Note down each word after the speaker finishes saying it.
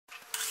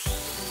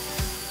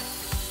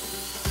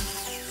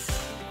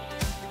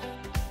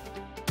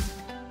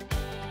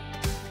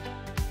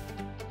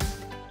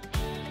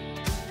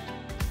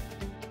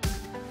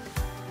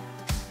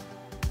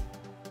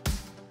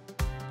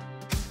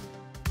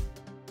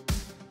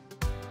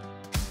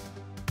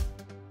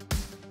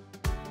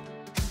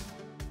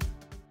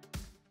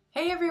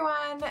Hey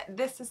everyone,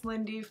 this is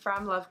Lindy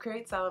from Love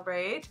Create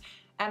Celebrate,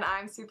 and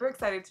I'm super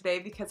excited today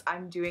because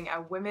I'm doing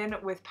a Women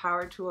with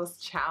Power Tools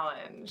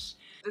challenge.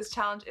 This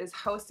challenge is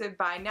hosted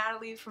by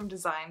Natalie from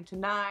Design to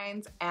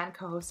Nines and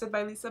co-hosted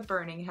by Lisa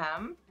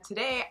Birmingham.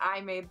 Today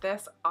I made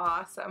this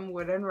awesome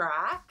wooden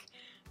rack.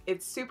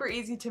 It's super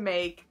easy to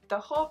make. The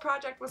whole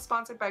project was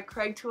sponsored by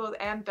Kreg Toos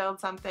and Build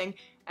Something,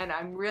 and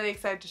I'm really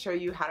excited to show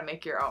you how to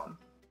make your own.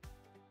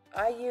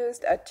 I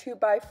used a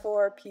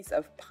 2x4 piece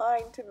of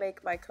pine to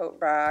make my coat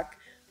rack.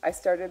 I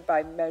started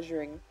by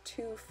measuring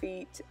 2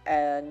 feet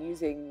and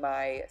using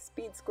my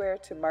speed square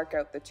to mark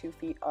out the 2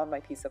 feet on my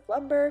piece of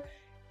lumber,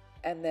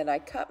 and then I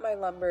cut my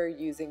lumber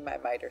using my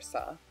miter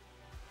saw.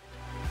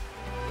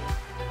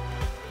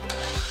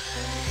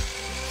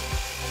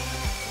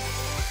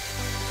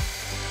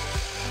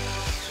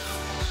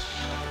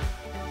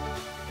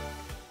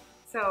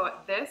 So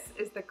this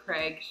is the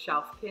Kreg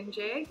Shelf Pin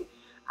Jig.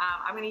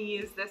 I'm going to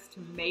use this to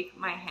make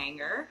my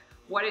hanger.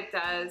 What it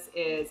does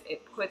is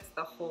it puts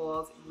the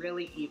holes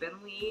really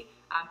evenly.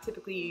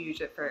 Typically you use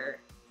it for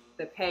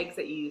the pegs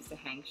that you use to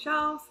hang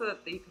shelves so that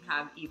you can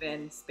have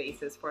even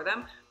spaces for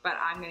them, but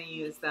I'm going to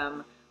use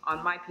them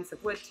on my piece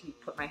of wood to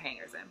put my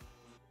hangers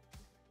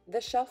in. The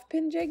Shelf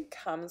Pin Jig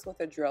comes with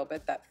a drill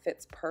bit that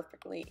fits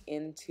perfectly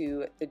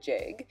into the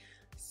jig.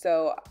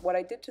 So what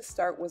I did to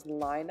start was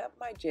line up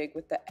my jig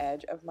with the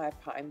edge of my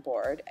pine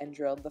board and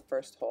drilled the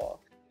first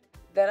hole.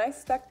 Then I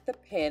stuck the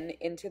pin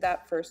into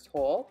that first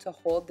hole to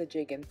hold the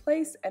jig in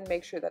place and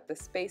make sure that the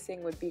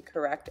spacing would be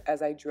correct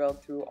as I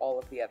drilled through all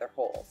of the other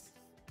holes.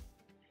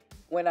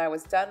 When I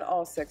was done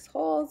all 6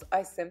 holes,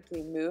 I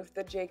simply moved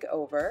the jig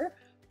over,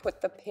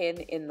 put the pin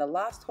in the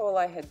last hole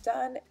I had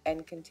done,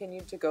 and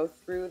continued to go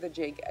through the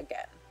jig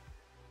again.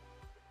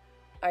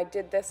 I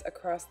did this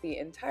across the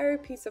entire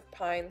piece of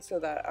pine so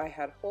that I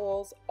had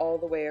holes all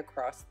the way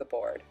across the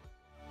board.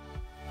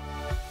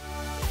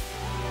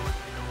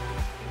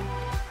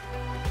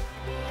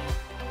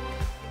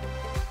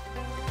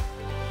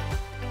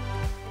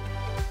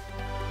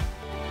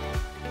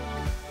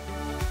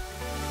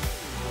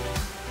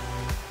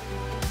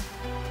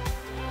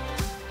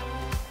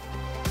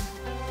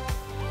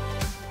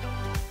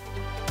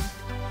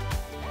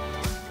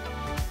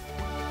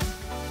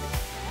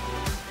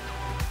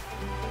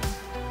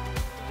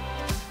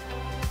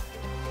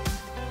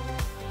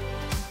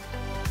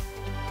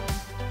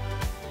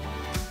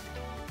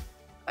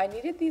 I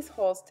needed these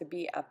holes to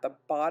be at the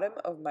bottom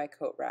of my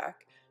coat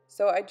rack,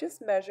 so I just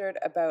measured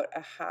about a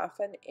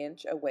 ½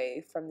 inch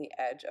away from the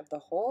edge of the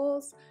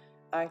holes.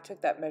 I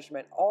took that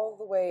measurement all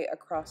the way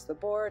across the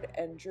board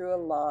and drew a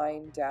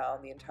line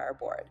down the entire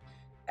board.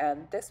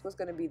 And this was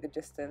going to be the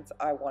distance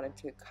I wanted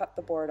to cut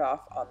the board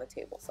off on the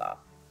table saw.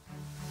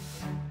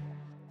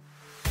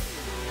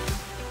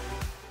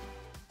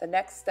 The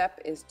next step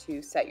is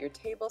to set your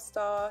table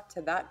saw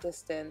to that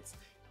distance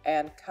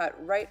and cut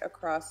right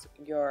across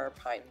your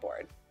pine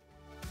board.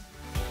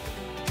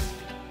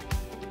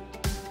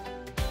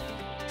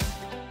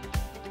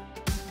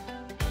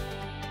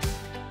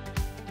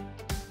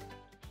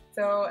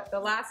 So the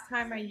last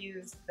time I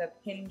used the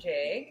pin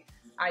jig,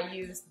 I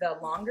used the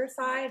longer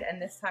side,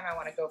 and this time I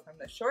want to go from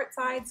the short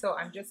side, so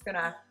I'm just going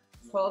to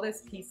pull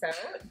this piece out.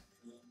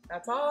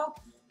 That's all.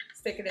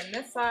 Stick it in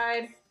this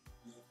side,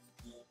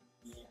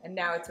 and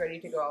now it's ready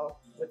to go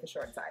with the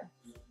short side.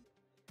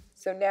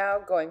 So now,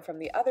 going from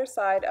the other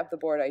side of the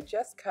board I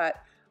just cut,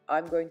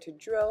 I'm going to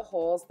drill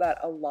holes that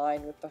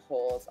align with the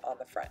holes on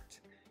the front.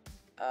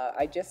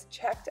 I just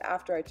checked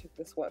after I took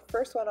this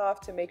first one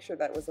off to make sure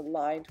that it was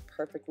aligned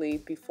perfectly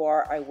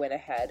before I went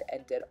ahead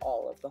and did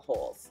all of the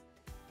holes.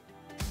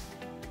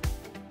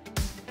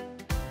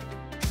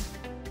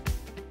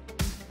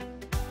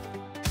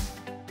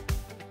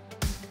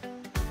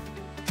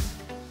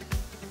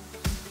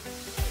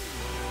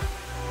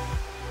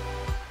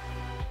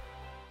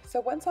 So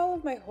once all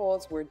of my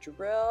holes were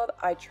drilled,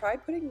 I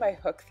tried putting my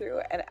hook through,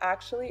 and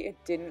actually it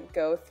didn't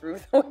go through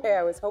the way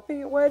I was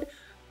hoping it would,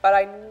 but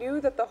I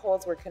knew that the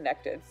holes were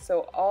connected.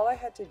 So all I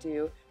had to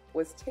do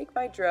was take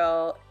my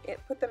drill,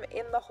 put them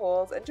in the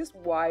holes, and just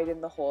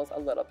widen the holes a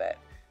little bit.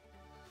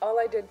 All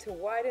I did to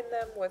widen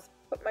them was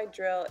put my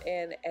drill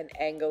in and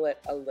angle it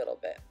a little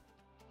bit.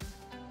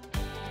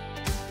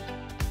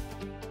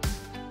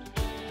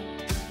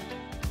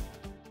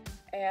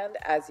 And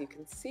as you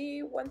can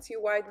see, once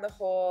you widen the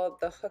hole,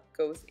 the hook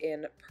goes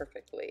in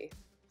perfectly.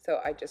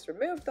 So I just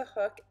removed the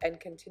hook and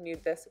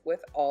continued this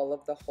with all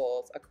of the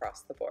holes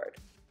across the board.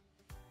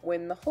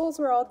 When the holes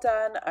were all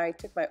done, I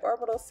took my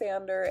orbital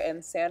sander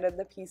and sanded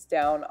the piece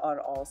down on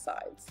all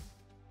sides.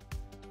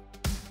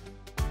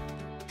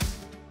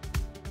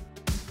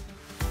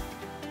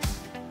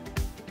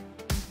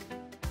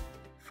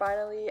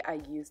 Finally, I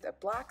used a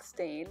black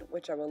stain,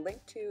 which I will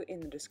link to in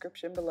the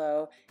description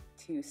below,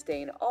 to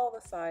stain all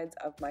the sides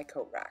of my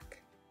coat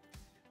rack.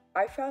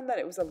 I found that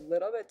it was a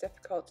little bit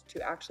difficult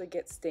to actually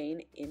get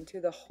stain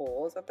into the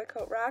holes of the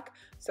coat rack,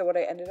 so what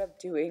I ended up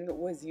doing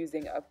was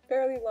using a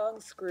fairly long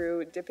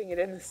screw, dipping it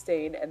in the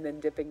stain, and then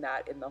dipping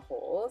that in the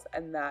holes,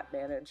 and that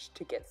managed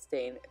to get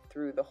stain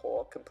through the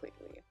hole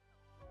completely.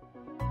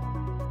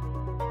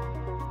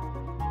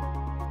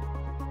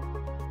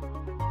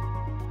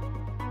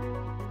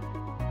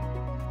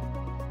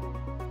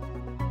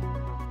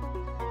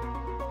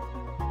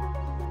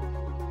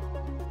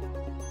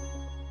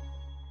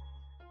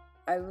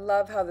 I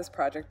love how this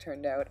project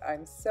turned out.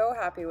 I'm so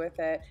happy with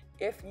it.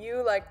 If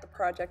you liked the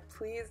project,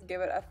 please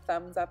give it a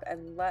thumbs up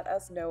and let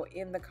us know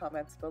in the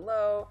comments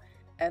below.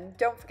 And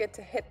don't forget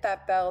to hit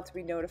that bell to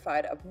be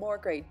notified of more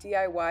great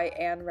DIY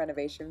and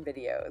renovation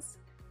videos.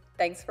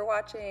 Thanks for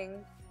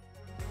watching.